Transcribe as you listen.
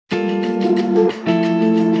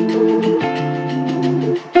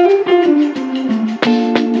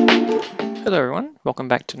welcome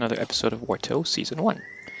back to another episode of Wartales Season 1.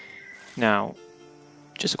 Now,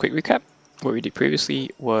 just a quick recap. What we did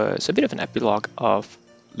previously was a bit of an epilogue of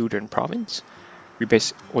Ludern Province, or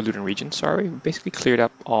Ludern Region, sorry. We basically cleared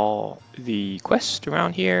up all the quests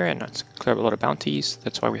around here and cleared up a lot of bounties.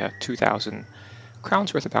 That's why we have 2,000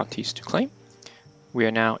 crowns worth of bounties to claim. We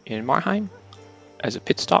are now in Marheim as a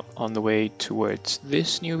pit stop on the way towards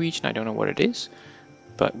this new region. I don't know what it is,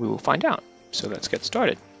 but we will find out. So let's get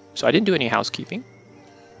started. So I didn't do any housekeeping.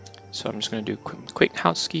 So I'm just going to do quick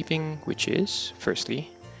housekeeping, which is, firstly,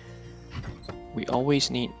 we always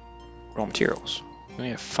need raw materials. We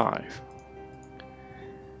only have 5.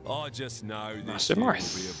 I just know this Master will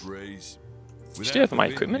Marth. be a breeze. Still have Without my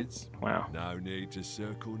the equipment. vineyards, Wow. no need to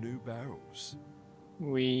circle new barrels.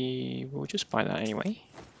 We will just buy that anyway.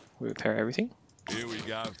 We repair everything. Here we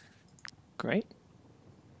go. Great.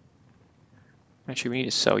 Actually, we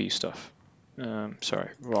need to sell you stuff. Sorry,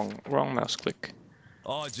 wrong mouse click.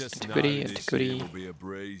 I just Antiquity, know this antiquity. will be a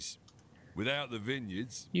breeze. Without the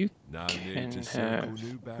vineyards, You no can need to circle have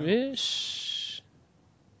new barrels. this.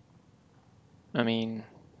 I mean,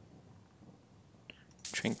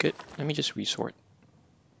 trinket. Let me just resort.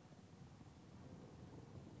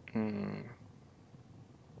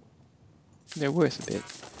 They're worth a bit.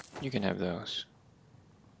 You can have those.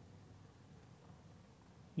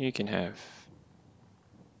 You can have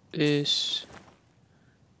this.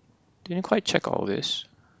 Didn't quite check all this.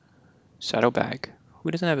 Saddlebag. Who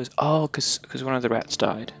doesn't have this? Oh, because one of the rats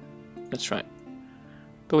died. That's right.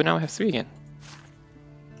 But we now have 3 again.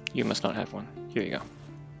 You must not have one. Here you go.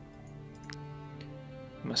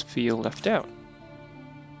 You must feel left out.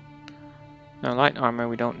 Now light armor,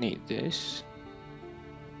 we don't need this.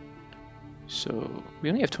 So we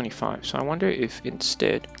only have 25. So I wonder if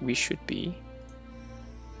instead we should be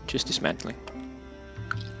just dismantling.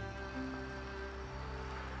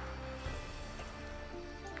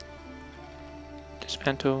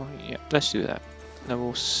 Dismantle, yeah, let's do that.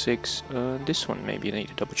 Level 6, this one maybe I need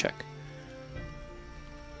to double check.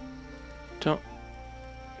 Don't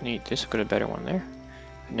need this, I've got a better one there.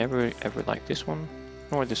 I never ever liked this one,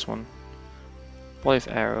 nor this one. Olive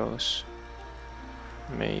arrows,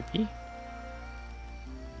 maybe.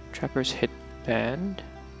 Trapper's headband.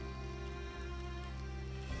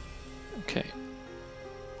 Okay.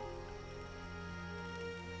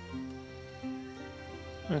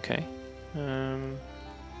 Okay.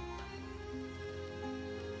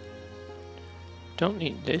 Don't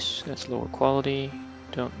need this, that's lower quality.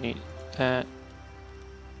 Don't need that.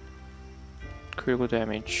 Critical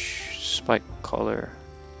damage, spike collar.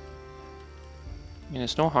 And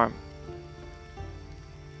there's no harm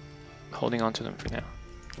holding on to them for now.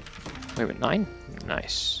 Wait, with 9?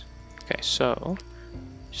 Nice. Okay, so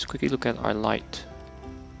just quickly look at our light.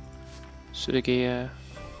 Sudagea,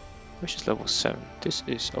 which is level 7. This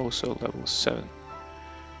is also level 7,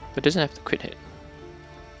 but doesn't have the crit hit.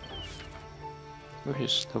 Which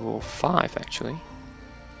is level 5 actually.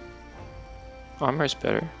 Armor is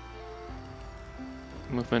better.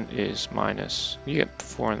 Movement is minus. You get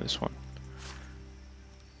 4 in this one.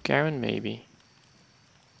 Garen maybe.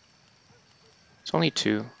 It's only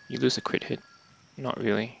 2. You lose the crit hit. Not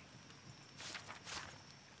really.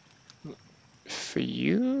 For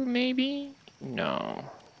you maybe? No.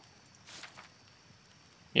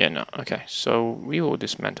 Yeah, no. Okay, so we will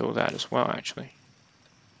dismantle that as well actually.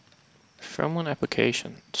 From one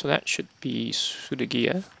application. So that should be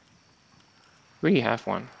Sudagia. We already have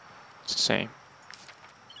one. It's the same.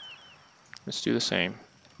 Let's do the same.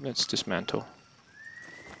 Let's dismantle.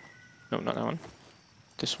 No, not that one.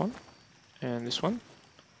 This one. And this one.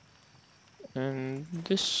 And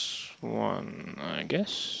this one, I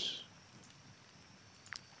guess.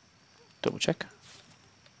 Double check.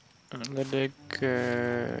 Ledig,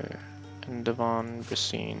 Endeavon,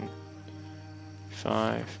 Bracine.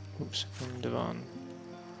 5. Oops, Endeavon.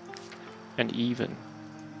 And even.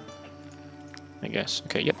 I guess.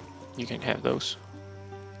 Okay, yep. You can have those.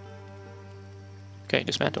 Okay,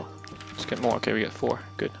 dismantle. Let's get more. Okay, we got 4.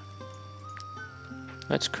 Good.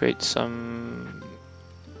 Let's create some...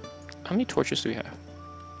 How many torches do we have?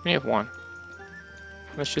 We only have 1.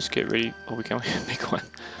 Let's just get ready. Oh, we can only make 1.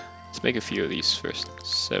 Let's make a few of these first.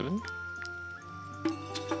 7.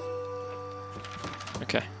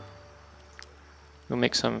 Okay. We'll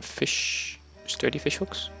make some fish, sturdy fish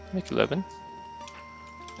hooks. Make 11.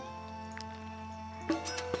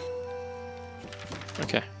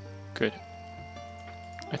 Okay, good.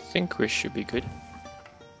 I think we should be good.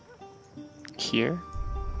 Here.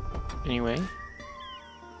 Anyway.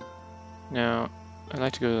 Now, I'd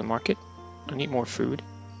like to go to the market. I need more food.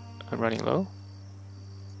 I'm running low.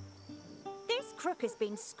 This crook has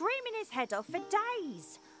been screaming his head off for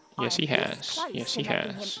days. Yes, he I'm this has. close Yes, to he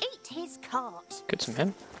making has. him eat his cart. Get some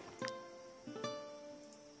hemp.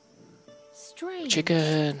 Strange.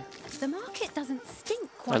 Chicken. The market doesn't stink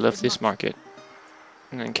quite I love as this much. market.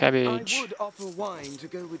 And then I cabbage. would offer wine to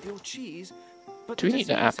go with your cheese, but Do we need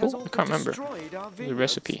the disease has apple? I all can't but remember destroyed our the vineyards.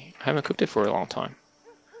 recipe. I haven't cooked it for a long time.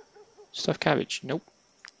 Stuffed cabbage. Nope.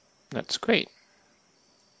 That's great.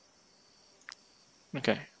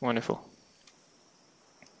 Okay, wonderful.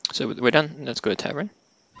 So we're done. Let's go to tavern.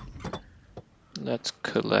 Let's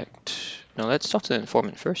collect. No, let's talk to the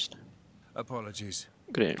informant first. Apologies.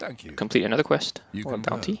 Gonna Thank you. complete another quest You or a concur.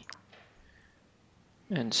 bounty.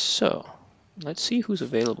 And so, let's see who's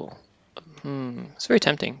available. It's very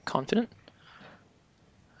tempting. Confident.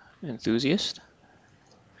 Enthusiast.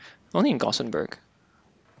 Only in Gothenburg.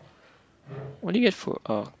 What do you get for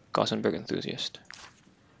Gothenburg enthusiast?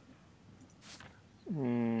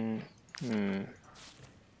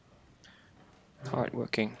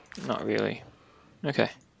 Hardworking. Not really. Okay.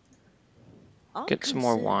 I'm Get some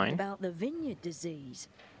more concerned wine. about the vineyard disease.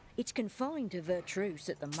 It's confined to Vertruce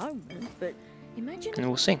at the moment, but imagine And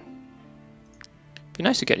we'll sing. Be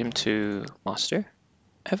nice to get him to master.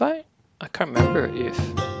 Have I? I can't remember if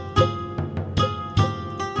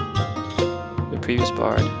the previous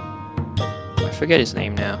bard. I forget his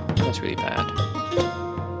name now. That's really bad.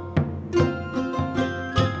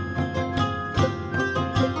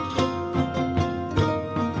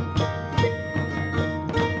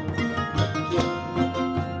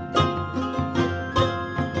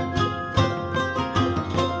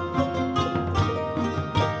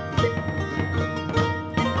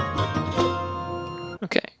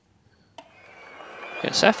 Okay.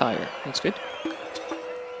 Yeah, sapphire. That's good.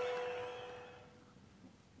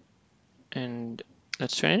 And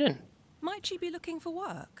let's turn it in. Might you be looking for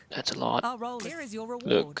work? That's a lot. Our role here is your reward.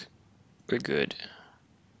 Look, we're good.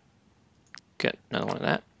 Get another one of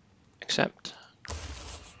that. Accept.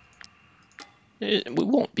 We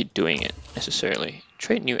won't be doing it necessarily.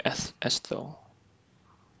 Trade New-Asthel.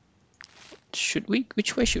 Should we?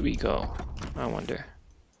 Which way should we go? I wonder.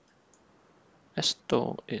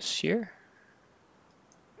 Asthel is here.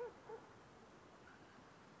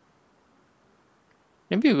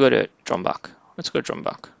 Maybe we go to Drombach. Let's go to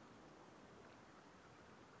Drombach.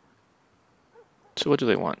 So what do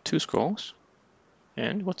they want? 2 scrolls.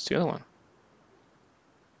 And what's the other one?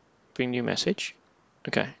 Bring new message.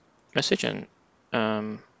 Okay. Message and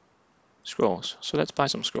scrolls. So let's buy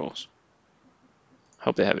some scrolls.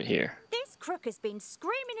 Hope they have it here. This crook has been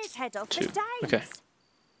screaming his head off 2. for days. Okay.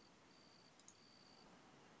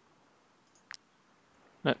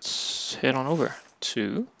 Let's head on over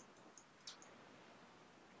to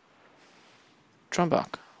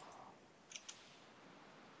Drombach.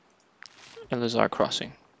 Elazar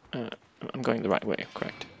Crossing. I'm going the right way,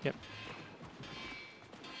 correct? Yep.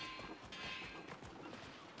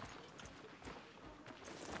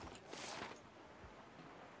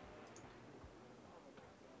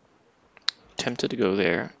 Tempted to go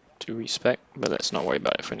there to respec, but let's not worry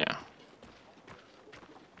about it for now.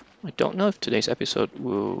 I don't know if today's episode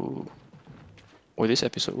will, or this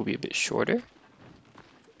episode will be a bit shorter,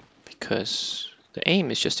 because the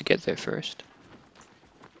aim is just to get there first.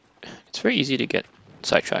 It's very easy to get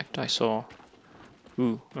sidetracked. I saw.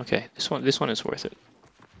 Ooh, okay. This one is worth it.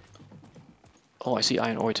 Oh, I see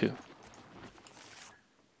iron ore too.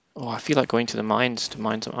 Oh, I feel like going to the mines to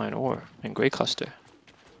mine some iron ore and grey cluster.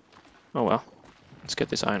 Oh well, let's get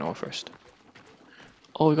this iron ore first.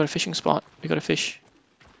 Oh, we got a fishing spot. We got a fish.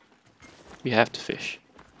 We have to fish.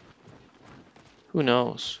 Who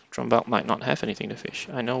knows? Drombach might not have anything to fish.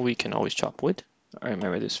 I know we can always chop wood. I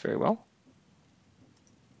remember this very well.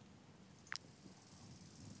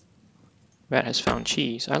 Rat has found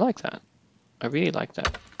cheese. I like that. I really like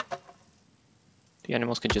that. The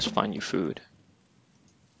animals can just find you food.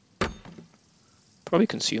 Probably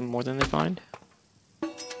consume more than they find.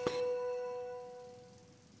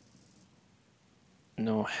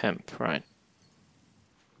 No hemp, right.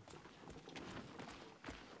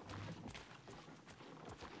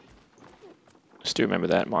 Still remember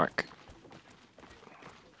that, Mark.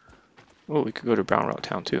 Oh, we could go to Brown Rock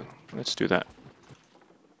Town too. Let's do that.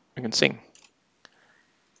 We can sing.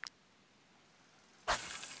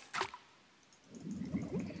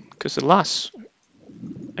 Because the last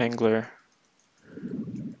angler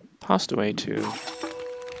passed away too.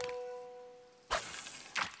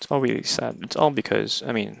 It's all really sad. It's all because,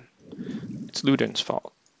 I mean, it's Luden's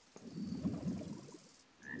fault.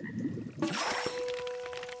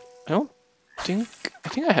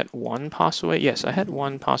 I think I had one pass away. Yes, I had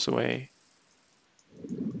one pass away.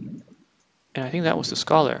 And I think that was the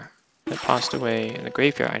scholar. that passed away in the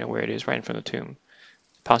graveyard. I know where it is, right in front of the tomb.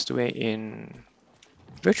 Passed away in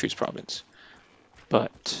Virtue's province.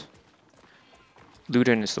 But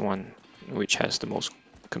Ludern is the one which has the most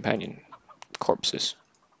companion corpses.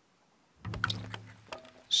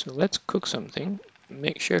 So let's cook something.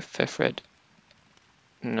 Make sure Fefred...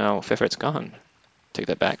 No, Fefred's gone. Take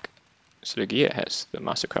that back. Sergia has the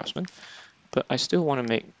Master Craftsman. But I still want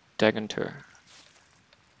to make Dagantur.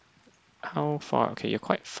 How far? Okay, you're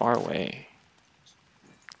quite far away.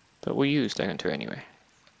 But we'll use Dagantur anyway.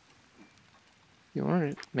 You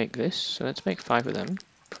want to make this, so let's make 5 of them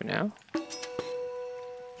for now.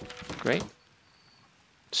 Great.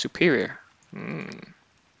 Superior.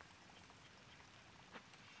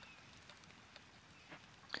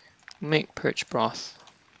 Make perch broth.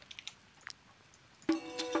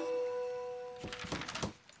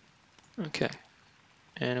 Okay.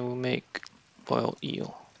 And we'll make boiled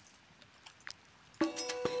eel.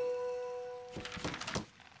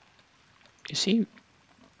 Is he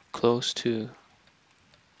close to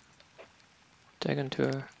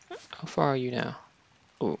Dagantur? How far are you now?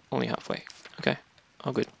 Oh, only halfway. Okay,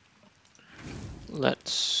 all good.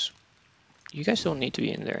 Let's... You guys don't need to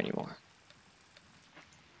be in there anymore.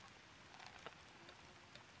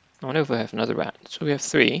 I wonder if I have another rat. So we have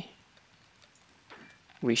 3.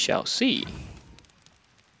 We shall see.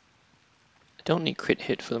 I don't need crit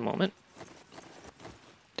hit for the moment.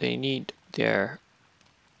 They need their...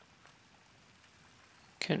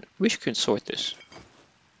 Wish could sort this.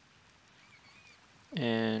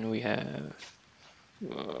 And we have...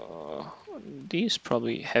 these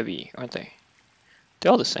probably heavy, aren't they?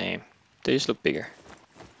 They're all the same. They just look bigger.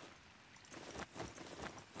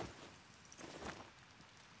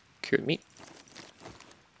 Cured meat.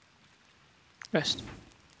 Rest.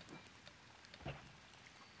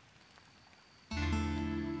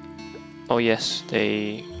 Oh yes,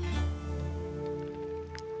 they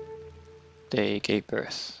gave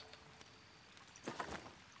birth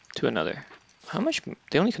to another. How much?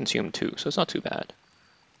 They only consume 2, so it's not too bad.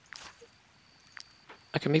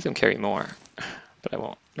 I can make them carry more, but I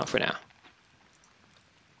won't. Not for now.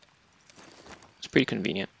 It's pretty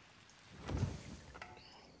convenient.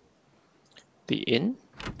 The inn.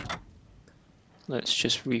 Let's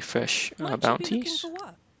just refresh our bounties.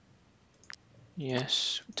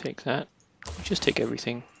 Yes, take that. Just take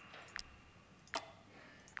everything.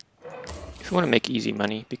 If you want to make easy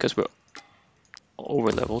money, because we're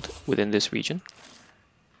over leveled within this region,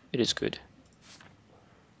 it is good.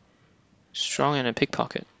 Strong and a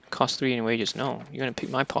pickpocket. Cost 3 in wages. No, you're gonna pick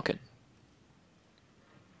my pocket.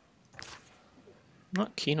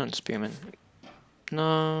 Not keen on spearmen.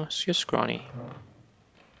 No, it's just scrawny.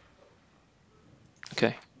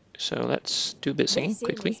 Okay, so let's do a bit singing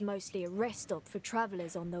quickly. This inn is mostly a rest stop for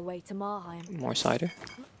travellers on their way to Marheim. More cider.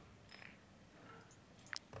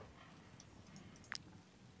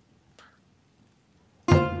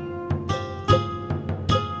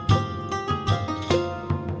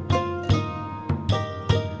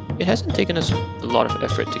 It hasn't taken us a lot of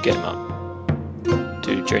effort to get him up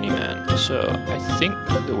to Journeyman, so I think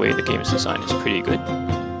the way the game is designed is pretty good.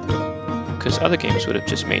 Because other games would have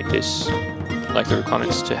just made this, like the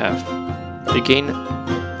requirements to have, they gain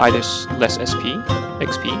either less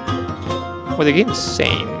XP, or they gain the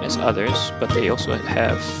same as others, but they also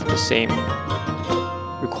have the same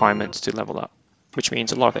requirements to level up, which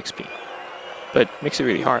means a lot of XP. But it makes it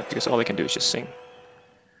really hard because all they can do is just sing.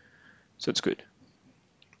 So it's good.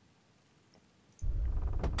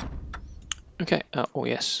 Okay, oh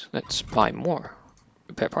yes, let's buy more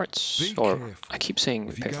repair parts. Or I keep saying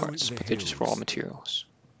repair parts, but they're just raw materials.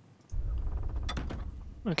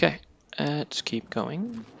 Okay, let's keep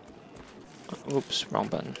going. Oops, wrong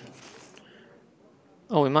button.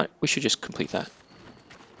 Oh, we should just complete that.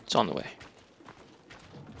 It's on the way.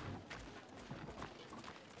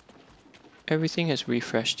 Everything has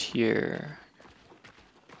refreshed here.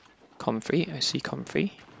 Comfrey, I see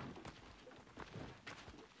Comfrey.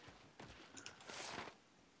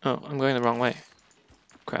 Oh, I'm going the wrong way.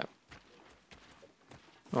 Crap.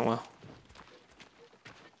 Oh well.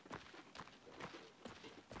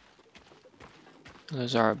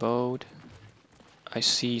 There's our abode. I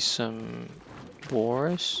see some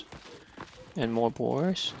boars. And more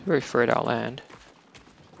boars. Very fertile land.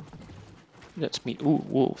 Let's meet... Ooh,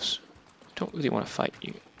 wolves. I don't really want to fight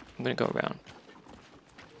you. I'm gonna go around.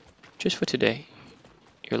 Just for today.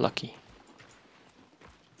 You're lucky.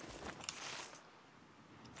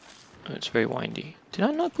 Oh, it's very windy. Did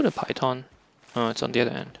I not put a python? Oh, it's on the other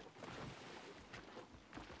end.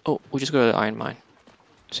 Oh, we'll just go to the iron mine.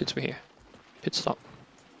 Since we're here. Pit stop.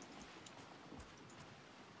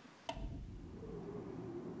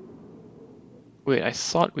 Wait, I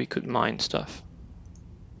thought we could mine stuff.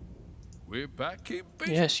 We're back in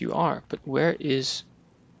business. Yes, you are, but where is...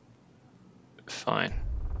 Fine.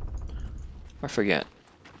 I forget.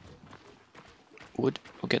 Wood?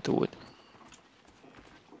 We'll get the wood.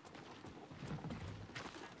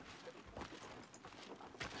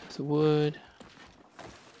 The wood.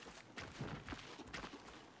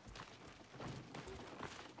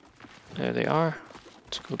 There they are.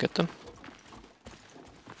 Let's go get them.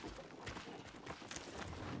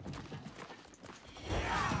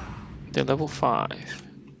 They're level 5.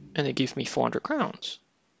 And they give me 400 crowns.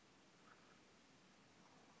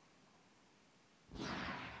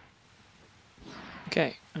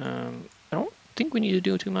 Okay, I don't think we need to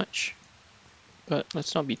do too much. But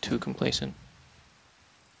let's not be too complacent.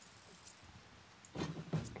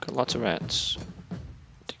 Got lots of rats. I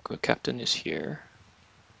think our captain is here.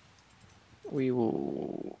 We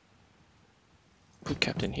will put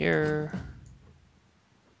captain here.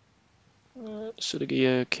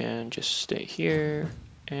 Sudagia can just stay here.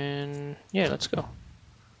 And yeah, let's go.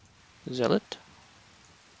 Zealot.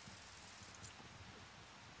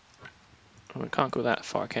 Oh, we can't go that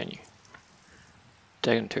far, can you?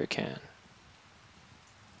 Dagantur can.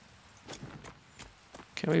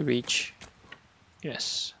 Can we reach?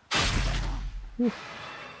 Yes. Whew.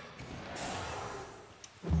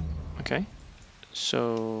 Okay.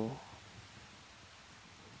 So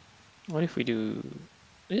what if we do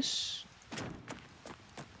this?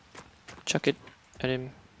 Chuck it at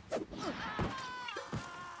him.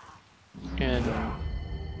 And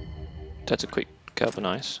that's a quick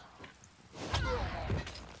galvanize.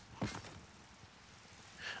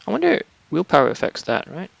 I wonder, willpower affects that,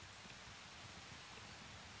 right?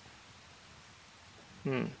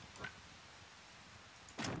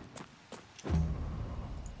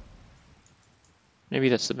 Maybe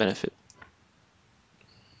that's the benefit.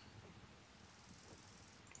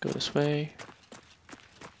 Go this way.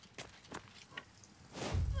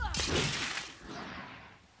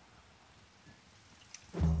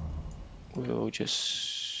 We'll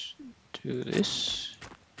just do this.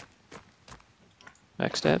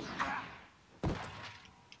 Backstab.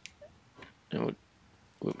 And we'll,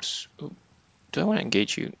 whoops. Oop. Do I want to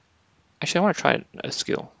engage you? Actually, I want to try a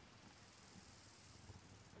skill.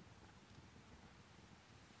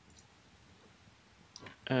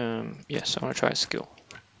 Yes, I want to try a skill.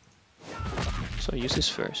 So I'll use this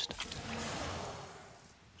first.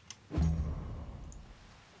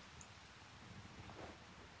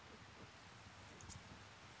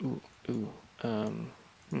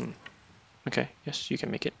 Okay, yes, you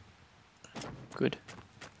can make it. Good.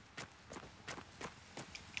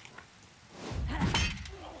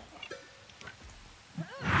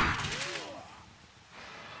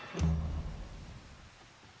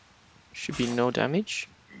 Should be no damage.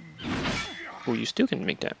 Oh, you still can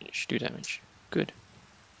make damage, do damage. Good.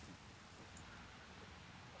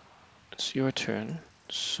 It's your turn.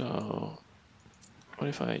 So, what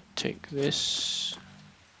if I take this,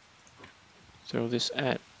 throw this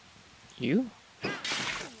at you,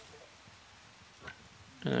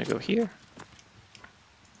 and I go here?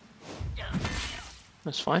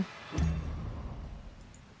 That's fine.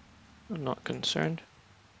 I'm not concerned.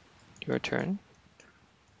 Your turn.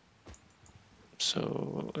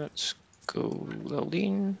 So let's go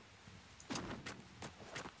Laudine.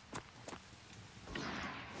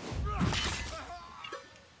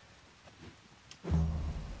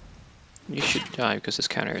 You should die because it's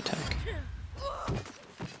counterattack.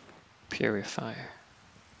 Purifier.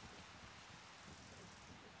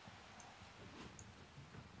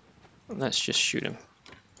 Let's just shoot him.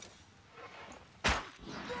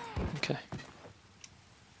 Okay.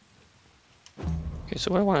 Okay,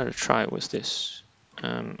 so what I wanted to try was this.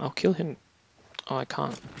 I'll kill him. Oh, I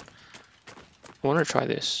can't. I want to try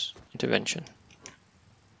this. Intervention.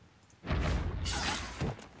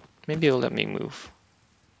 Maybe it'll let me move.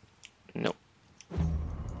 Nope.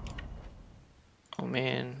 Oh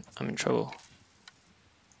man, I'm in trouble.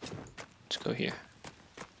 Let's go here.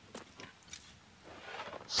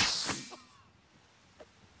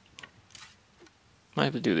 Might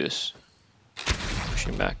have to do this. Push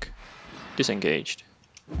him back. Disengaged.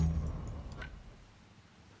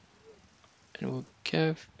 And we'll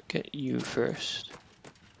get you first.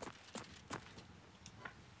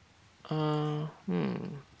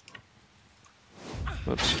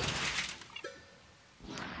 Whoops.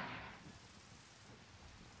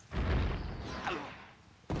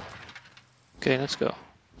 Okay, let's go. Are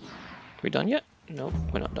we done yet? No,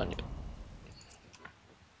 we're not done yet.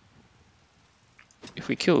 If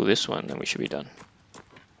we kill this one, then we should be done.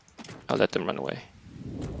 I'll let them run away.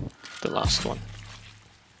 The last one.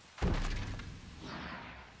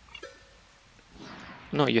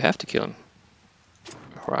 No, you have to kill him.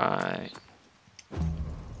 Right.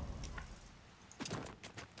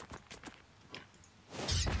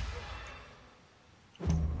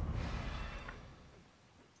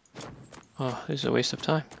 Oh, this is a waste of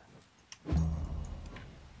time.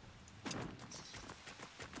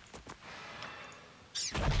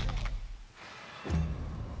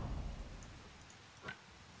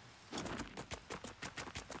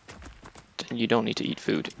 Then you don't need to eat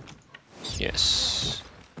food. Yes.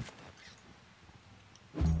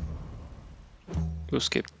 We'll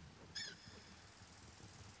skip.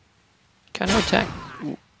 Can I attack?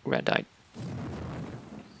 Ooh, rat died.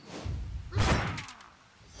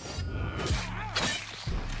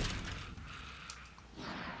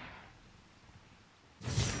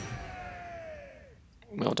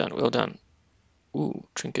 Well done, well done. Ooh,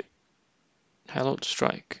 trinket. Hallowed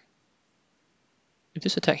strike. If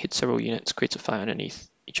this attack hits several units, creates a fire underneath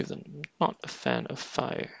each of them. Not a fan of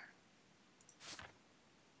fire.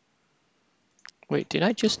 Wait, did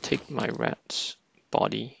I just take my rat's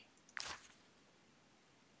body?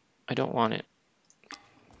 I don't want it.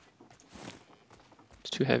 It's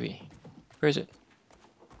too heavy. Where is it?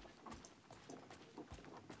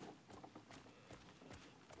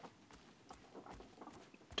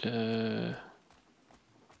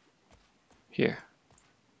 Here.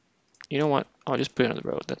 You know what? I'll just put it on the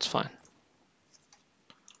road. That's fine.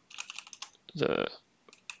 The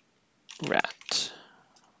rat.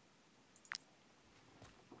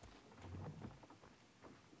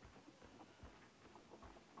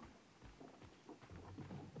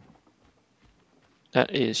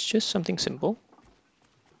 That is just something simple.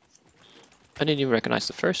 I didn't even recognize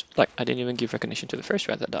the first, like, I didn't even give recognition to the first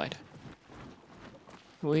rat that died.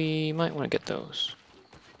 We might want to get those.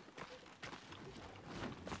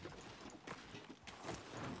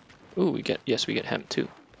 Ooh, we get, yes, we get hemp too.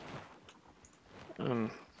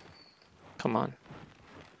 Come on.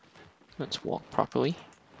 Let's walk properly.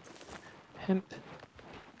 Hemp.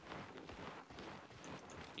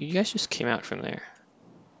 You guys just came out from there.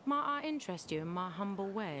 Might I interest you in my humble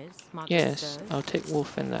ways, my good Yes, sirs? I'll take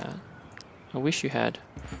wolf and that. I wish you had.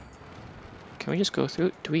 Can we just go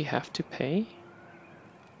through? Do we have to pay?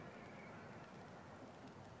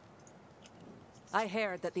 I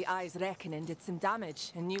heard that the Eye's Reckoning did some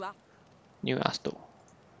damage in New-Asthel.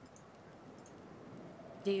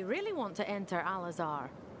 Do you really want to enter Al-Azhar,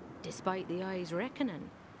 despite the Eye's Reckoning?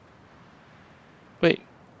 Wait.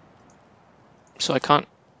 So I can't.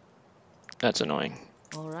 That's annoying.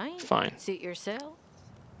 All right. Fine. Suit yourself.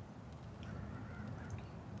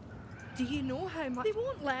 Do you know how much they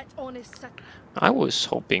won't let honest? I was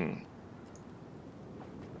hoping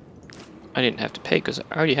I didn't have to pay because I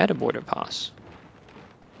already had a border pass.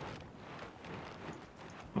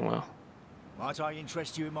 Oh well. Might I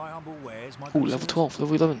interest you in my humble wares, my Ooh, level 12,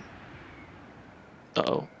 level 11.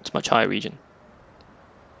 Uh-oh, it's much higher region.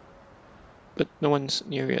 But no one's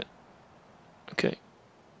near yet. Okay.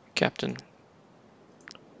 Captain.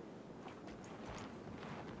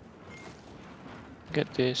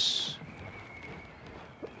 Get this.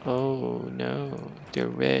 Oh no, they're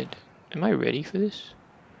red. Am I ready for this?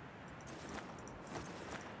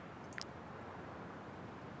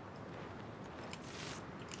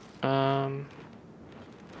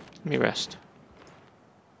 Let me rest.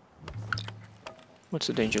 What's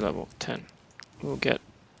the danger level? 10. We'll get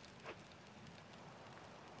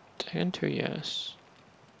to enter, yes.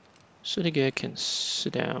 So the guy can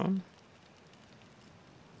sit down.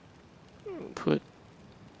 Put.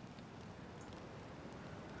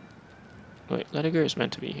 Wait, Lediger is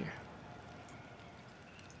meant to be here.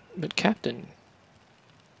 But Captain.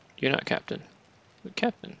 You're not Captain. But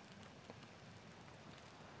Captain.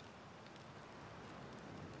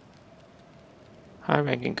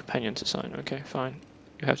 High-ranking companions assigned. Okay, fine.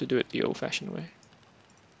 You have to do it the old-fashioned way.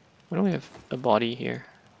 Why don't we have a body here?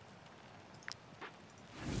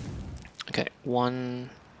 Okay, one.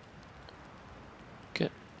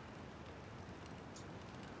 Get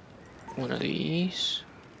one of these,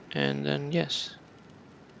 and then yes.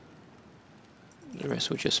 The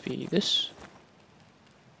rest will just be this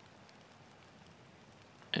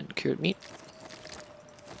and cured meat.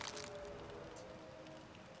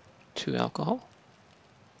 2 alcohol.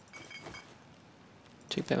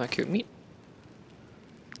 Take back my cured meat.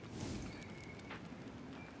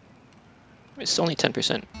 It's only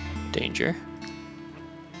 10% danger.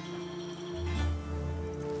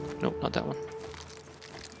 Nope, not that one.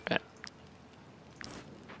 Right.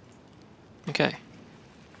 Okay.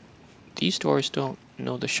 These doors don't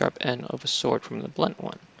know the sharp end of a sword from the blunt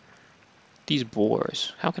one. These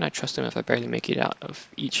boars, how can I trust them if I barely make it out of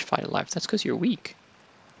each fight alive? That's because you're weak.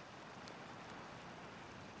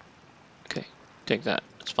 Take that.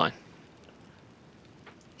 That's fine.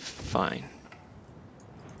 Fine.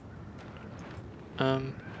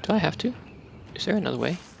 Do I have to? Is there another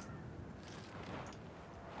way?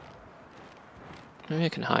 Maybe I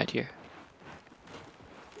can hide here.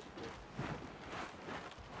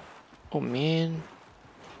 Oh man.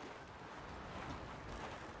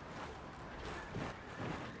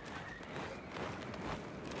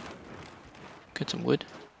 Get some wood.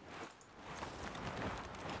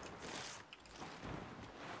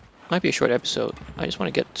 Might be a short episode. I just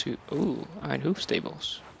want to get to... Ooh, Iron Hoof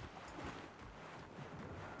Stables.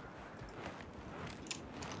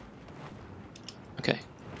 Okay,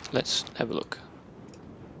 let's have a look.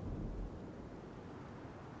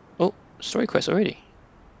 Oh, story quest already.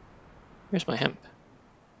 Where's my hemp?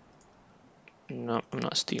 No, I'm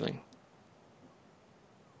not stealing.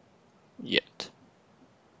 Yet.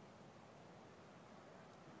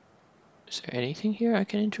 Is there anything here I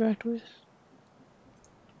can interact with?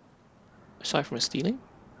 Aside from stealing?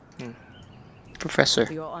 Professor,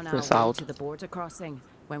 We were on our without... way to the border crossing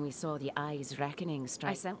when we saw the Eyes Reckoning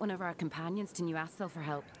strike. I sent one of our companions to New-Asthel for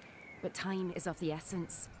help, but time is of the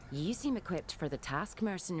essence. You seem equipped for the task,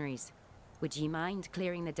 mercenaries. Would you mind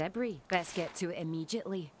clearing the debris? Best get to it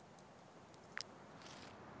immediately.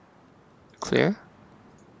 Clear?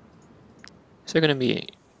 Is there gonna be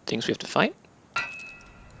things we have to fight?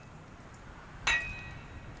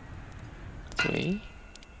 3,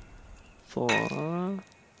 4.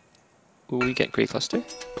 Will we get Grey Cluster?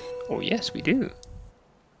 Oh yes, we do.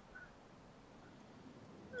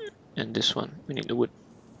 And this one, we need the wood.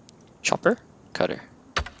 Chopper? Cutter.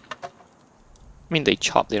 I mean, they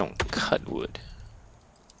chop, they don't cut wood.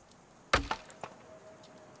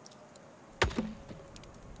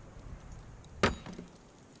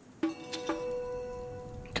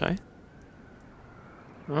 Okay.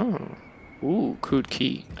 Oh. Ooh, crude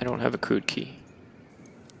key. I don't have a crude key.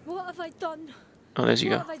 What have I done? Oh, there you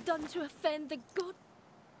go. What have I done to offend the god?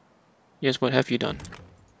 Yes, what have you done?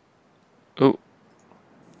 Oh.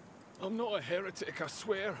 I'm not a heretic, I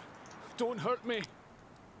swear. Don't hurt me.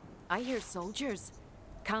 I hear soldiers.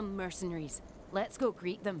 Come, mercenaries. Let's go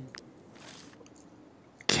greet them.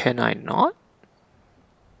 Can I not?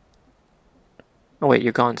 Oh wait,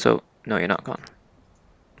 you're gone, so... No, you're not gone.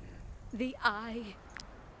 The eye.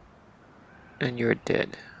 And you're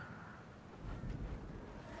dead.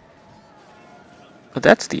 Oh,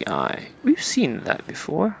 that's the eye. We've seen that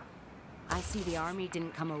before. I see the army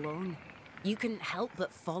didn't come alone. You couldn't help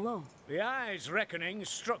but follow. The Eyes Reckoning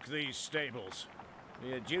struck these stables.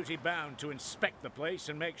 We are duty bound to inspect the place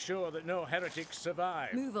and make sure that no heretics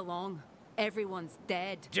survive. Move along. Everyone's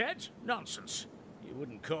dead. Dead? Nonsense. You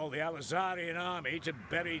wouldn't call the Alizarian army to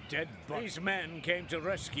bury dead bodies. These men came to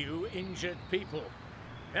rescue injured people.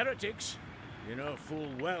 Heretics? You know full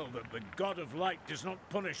well that the God of Light does not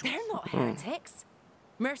punish... They're not heretics.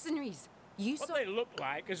 Mercenaries, you What saw... they look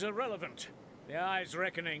like is irrelevant. The Eyes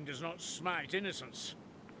Reckoning does not smite innocents.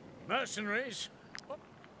 Mercenaries?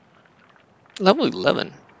 Level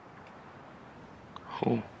 11.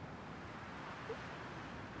 Oh.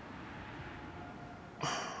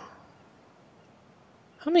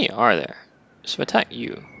 How many are there? So attack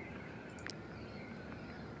you.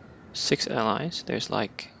 6 allies. There's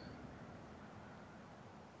like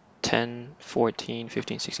 10, 14,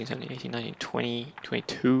 15, 16, 17, 18, 19, 20,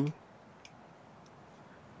 22.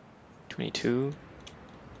 22.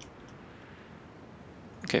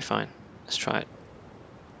 Okay, fine. Let's try it.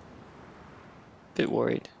 Bit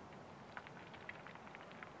worried.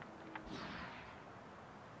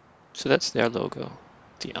 So that's their logo.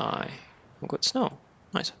 The eye. We've got snow.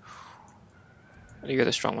 Nice. You got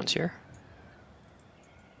the strong ones here.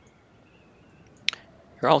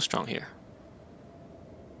 You're all strong here.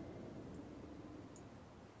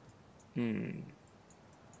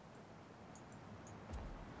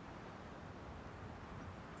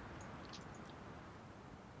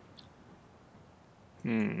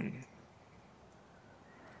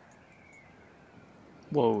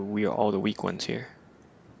 Whoa, we are all the weak ones here.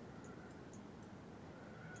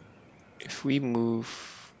 If we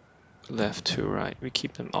move left to right, we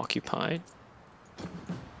keep them occupied.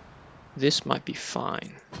 This might be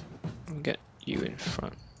fine. We'll get you in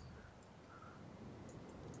front.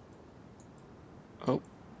 Oh,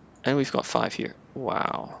 and we've got 5 here.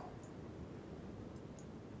 Wow.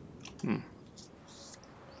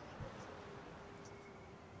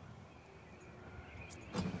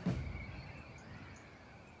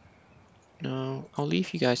 No, I'll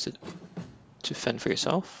leave you guys to fend for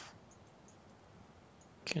yourself.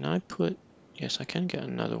 Can I put... Yes, I can get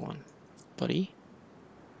another one, buddy.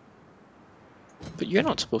 But you're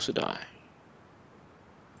not supposed to die.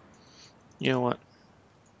 You know what?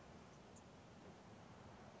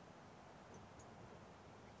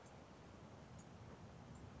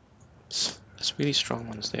 There's really strong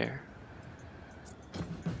ones there.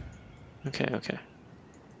 Okay, okay.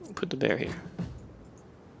 We'll put the bear here.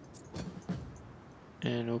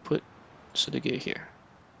 And we'll put Sudige here.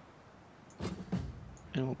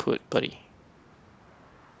 And we'll put Buddy.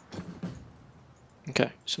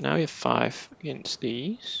 Okay, so now we have 5 against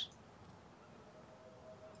these.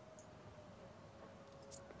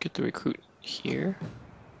 Get the recruit here.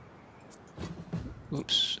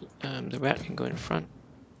 Oops, the rat can go in front.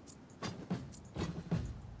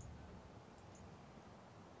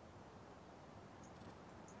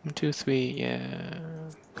 One, two, three, yeah.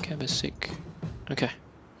 Cab is sick. Okay,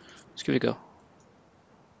 let's give it a go.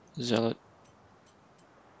 Zealot.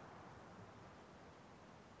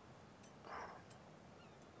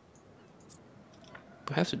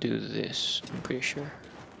 We have to do this, I'm pretty sure.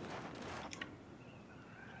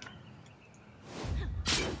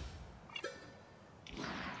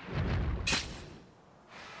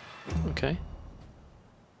 Okay.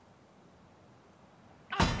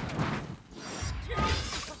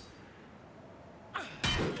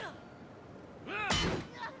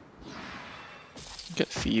 Get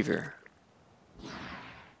fever.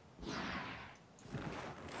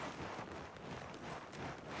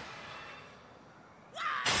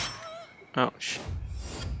 Ouch.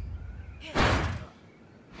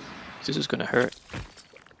 This is gonna hurt.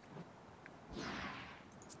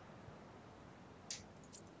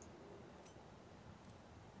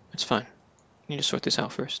 It's fine. I need to sort this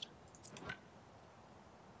out first.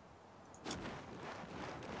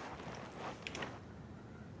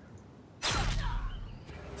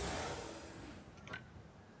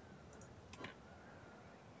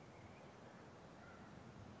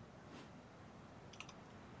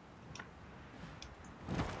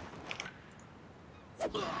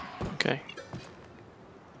 Okay.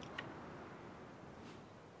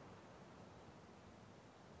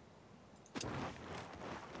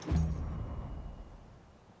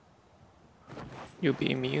 You'll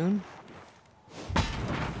be immune.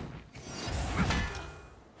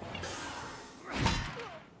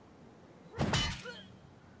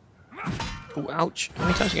 Oh, ouch. How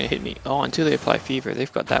many times are you gonna hit me? Oh, until they apply fever,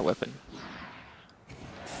 they've got that weapon.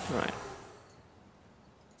 Right.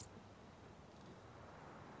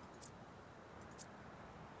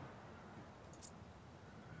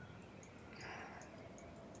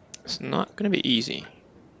 It's not gonna be easy.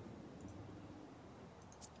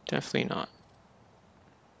 Definitely not.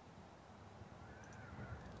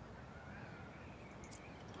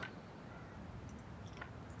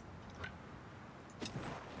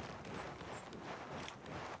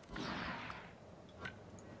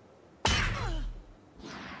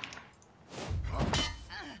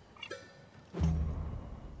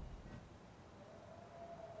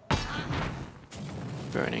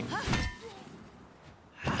 Burning.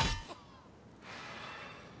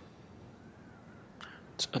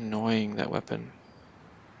 It's annoying, that weapon.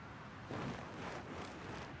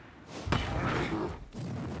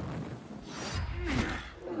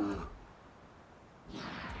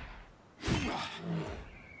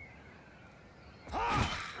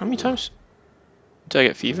 How many times did I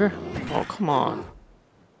get fever? Oh, come on.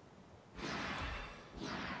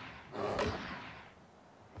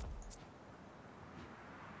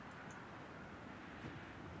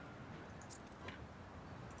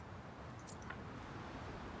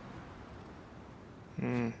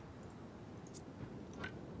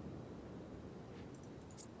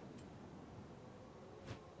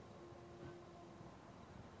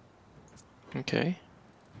 Okay.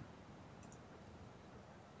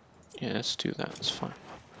 Yeah, let's do that. That's fine.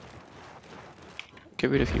 Get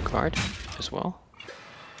rid of your guard as well.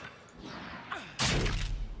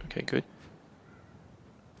 Okay, good.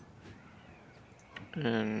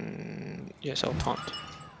 And yes, I'll taunt.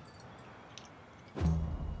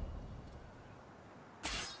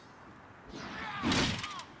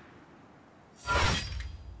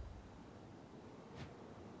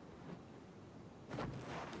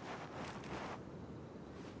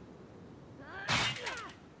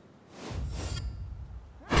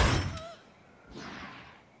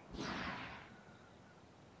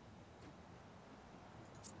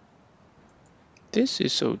 This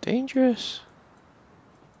is so dangerous.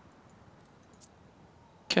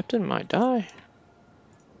 Captain might die.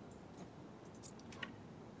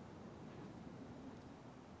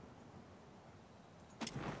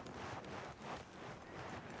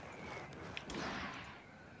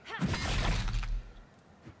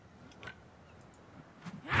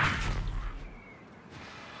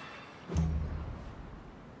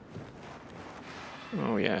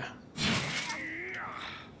 Oh yeah.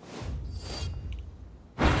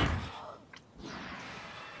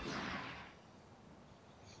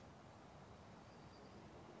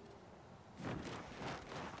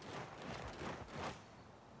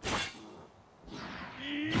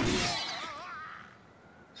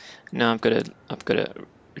 No, I've got to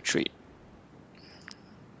retreat.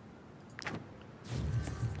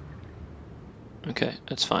 Okay,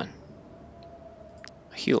 that's fine.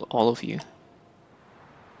 Heal all of you.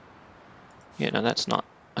 Yeah, no, that's not.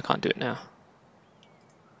 I can't do it now.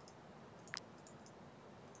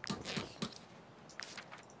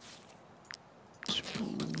 It's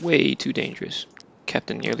way too dangerous.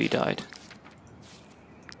 Captain nearly died.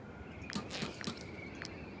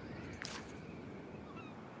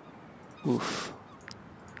 Oof.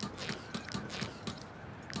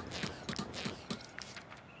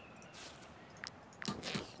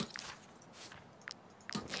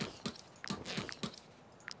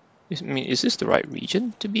 I mean, is this the right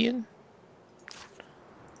region to be in?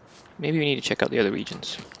 Maybe we need to check out the other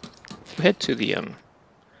regions. We'll head to the,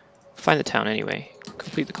 find the town anyway.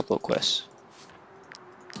 Complete a couple of quests.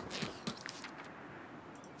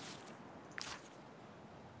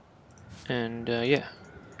 And, yeah.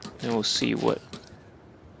 And we'll see what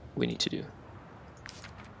we need to do.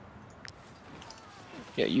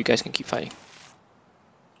 Yeah, you guys can keep fighting.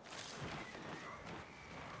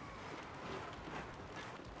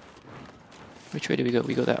 Which way do we go?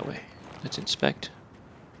 We go that way. Let's inspect.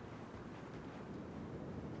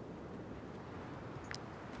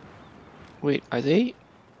 Wait, are they?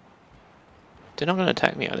 They're not gonna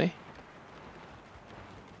attack me, are they?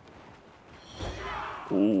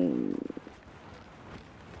 Ooh.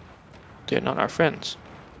 They're not our friends.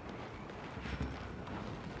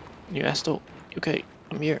 New-Asthel, okay,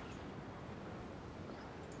 I'm here.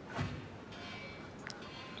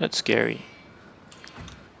 That's scary.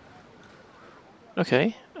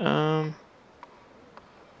 Okay, at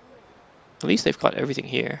least they've got everything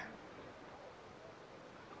here.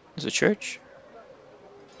 There's a church.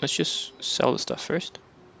 Let's just sell the stuff first.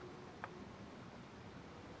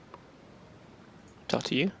 Talk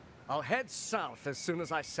to you. I'll head south as soon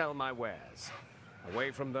as I sell my wares.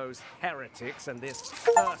 Away from those heretics and this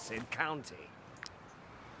cursed county.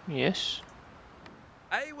 Yes.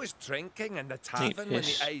 I was drinking in the tavern when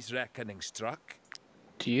the Eye's Reckoning struck.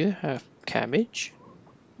 Do you have cabbage?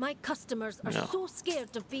 My customers are so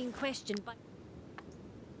scared of being questioned by...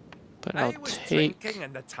 But I'll take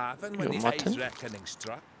in the tavern when your the mutton. Eye's Reckoning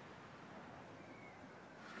struck.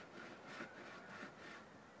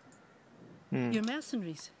 You're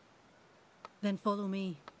mercenaries? Then follow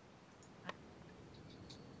me.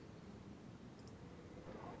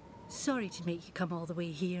 Sorry to make you come all the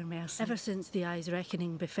way here, mercenary. Ever since the Eye's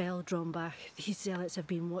Reckoning befell Drombach, these zealots have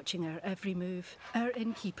been watching our every move. Our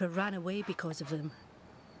innkeeper ran away because of them.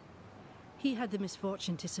 He had the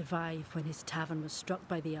misfortune to survive when his tavern was struck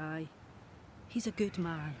by the Eye. He's a good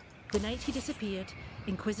man. The night he disappeared,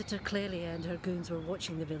 Inquisitor Clelia and her goons were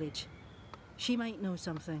watching the village. She might know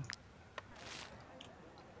something.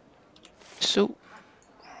 So,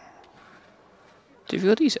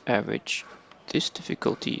 difficulty is average. This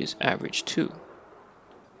difficulty is average too.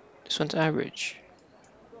 This one's average.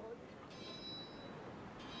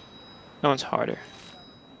 That one's harder.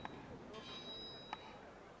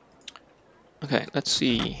 Okay, let's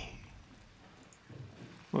see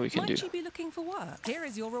what we can do. Might you be looking for work? Here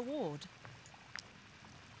is your reward.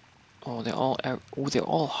 Oh, they're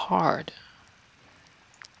all hard.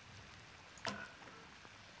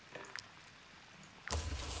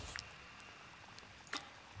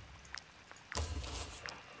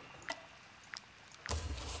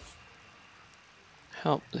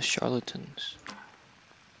 Help the charlatans.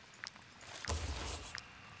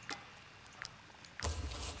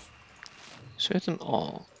 Search them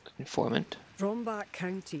all. Informant. Drombach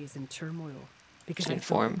County is in turmoil because To I thought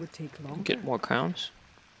inform it would take longer. Get more crowns.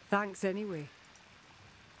 Thanks anyway.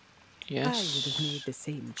 Yes. I would have made the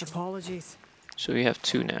same. Apologies. So we have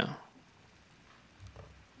 2 now.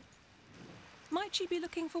 Might you be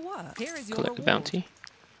looking for work? Here is your Collect the reward. bounty.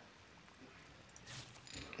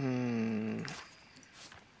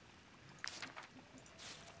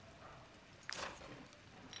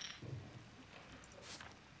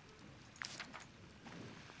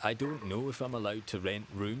 I don't know if I'm allowed to rent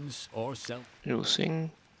rooms or sell. It'll sing.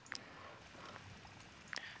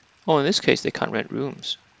 Oh, in this case, they can't rent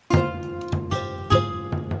rooms.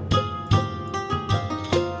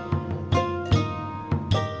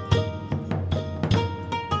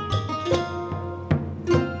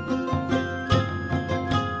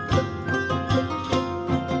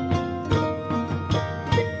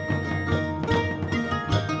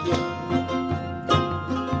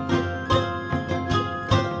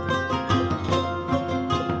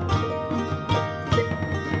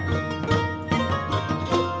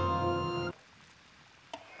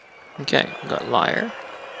 Okay, we got Liar.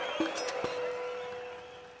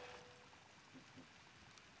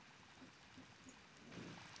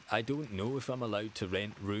 I don't know if I'm allowed to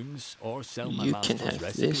rent rooms or sell my You can master's have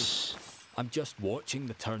recipe. this. I'm just watching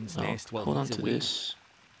the turn's No, nest while hold on he's to away. this.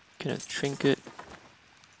 Can have Trinket.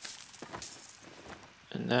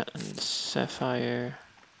 And that, and Sapphire.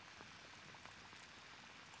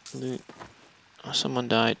 Loot. Oh, someone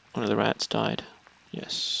died. One of the rats died.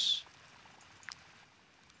 Yes.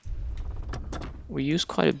 We use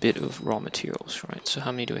quite a bit of raw materials, right? So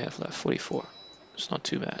how many do we have left? 44. It's not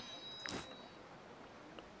too bad.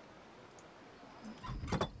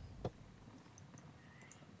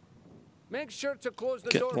 Make sure to close the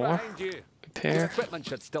Get door more. behind you. Repair. Your equipment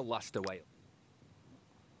should still last a while.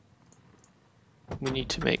 We need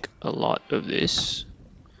to make a lot of this.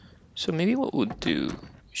 So maybe what we'll do,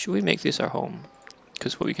 should we make this our home?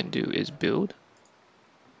 Because what we can do is build.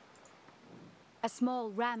 A small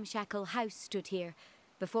ramshackle house stood here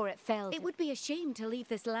before it fell. It would be a shame to leave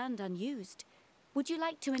this land unused. Would you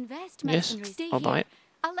like to invest, mercenary? Yes, Stay I'll here. buy it.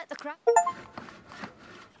 I'll let the crowd.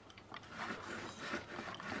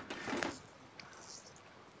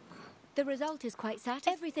 The result is quite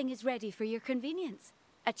satisfying. Everything is ready for your convenience.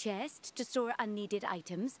 A chest to store unneeded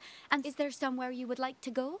items. And is there somewhere you would like to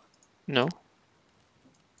go? No.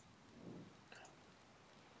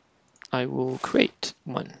 I will create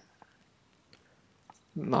one.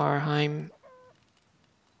 Marheim.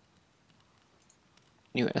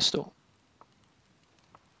 New-Asthel.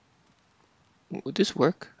 Would this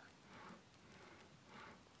work?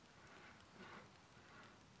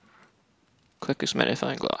 Collector's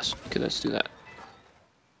magnifying glass. Okay, let's do that.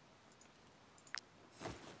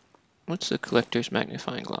 What's the collector's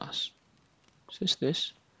magnifying glass? Is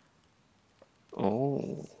this?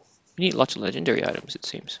 Oh, we need lots of legendary items, it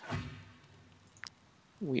seems.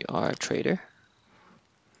 We are a trader.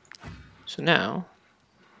 So now,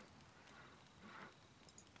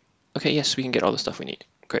 okay, yes, we can get all the stuff we need.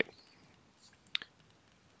 Great.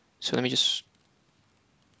 So let me just,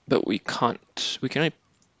 but we can't, we can only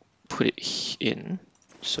put it in.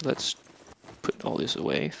 So let's put all this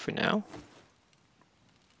away for now.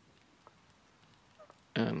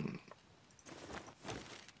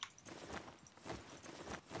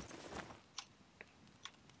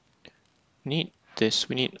 Need this,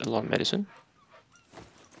 we need a lot of medicine.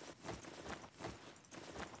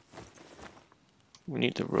 We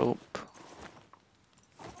need the rope.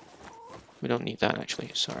 We don't need that actually,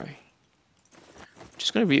 sorry.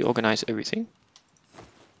 Just gonna reorganize everything.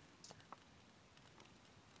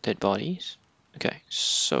 Dead bodies. Okay,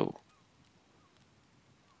 so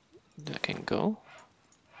that can go.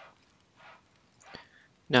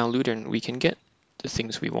 Now Ludern, we can get the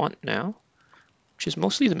things we want now, which is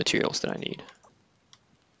mostly the materials that I need.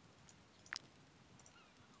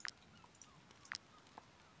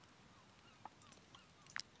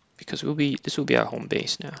 Because this will be our home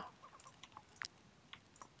base now.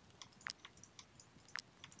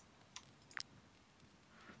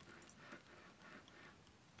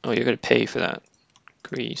 Oh, you're gonna pay for that.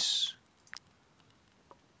 Grease.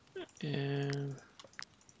 And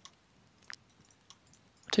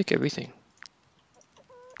I'll take everything.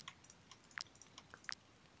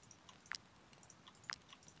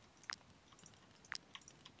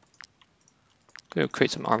 Gonna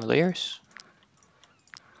create some armor layers.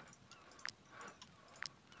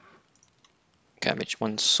 Cabbage,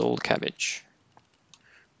 one sold cabbage.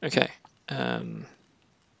 Okay.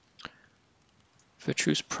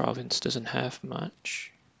 Vertruse province doesn't have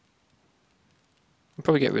much. I'll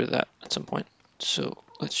probably get rid of that at some point. So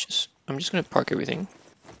let's just, I'm just gonna park everything.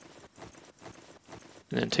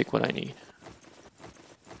 And then take what I need.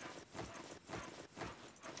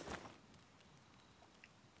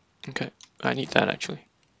 Okay, I need that actually.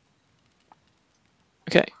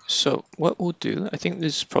 Okay, so what we'll do, I think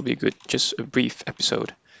this is probably just a brief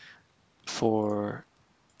episode for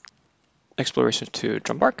exploration to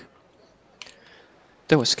Drombach.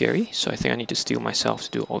 That was scary, so I think I need to steel myself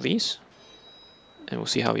to do all these. And we'll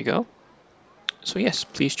see how we go. So yes,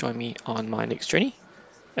 please join me on my next journey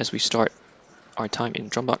as we start our time in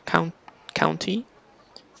Drombach County.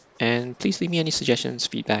 And please leave me any suggestions,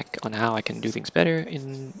 feedback on how I can do things better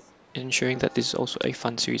in ensuring that this is also a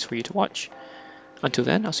fun series for you to watch. Until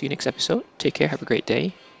then, I'll see you next episode. Take care, have a great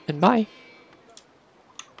day, and bye!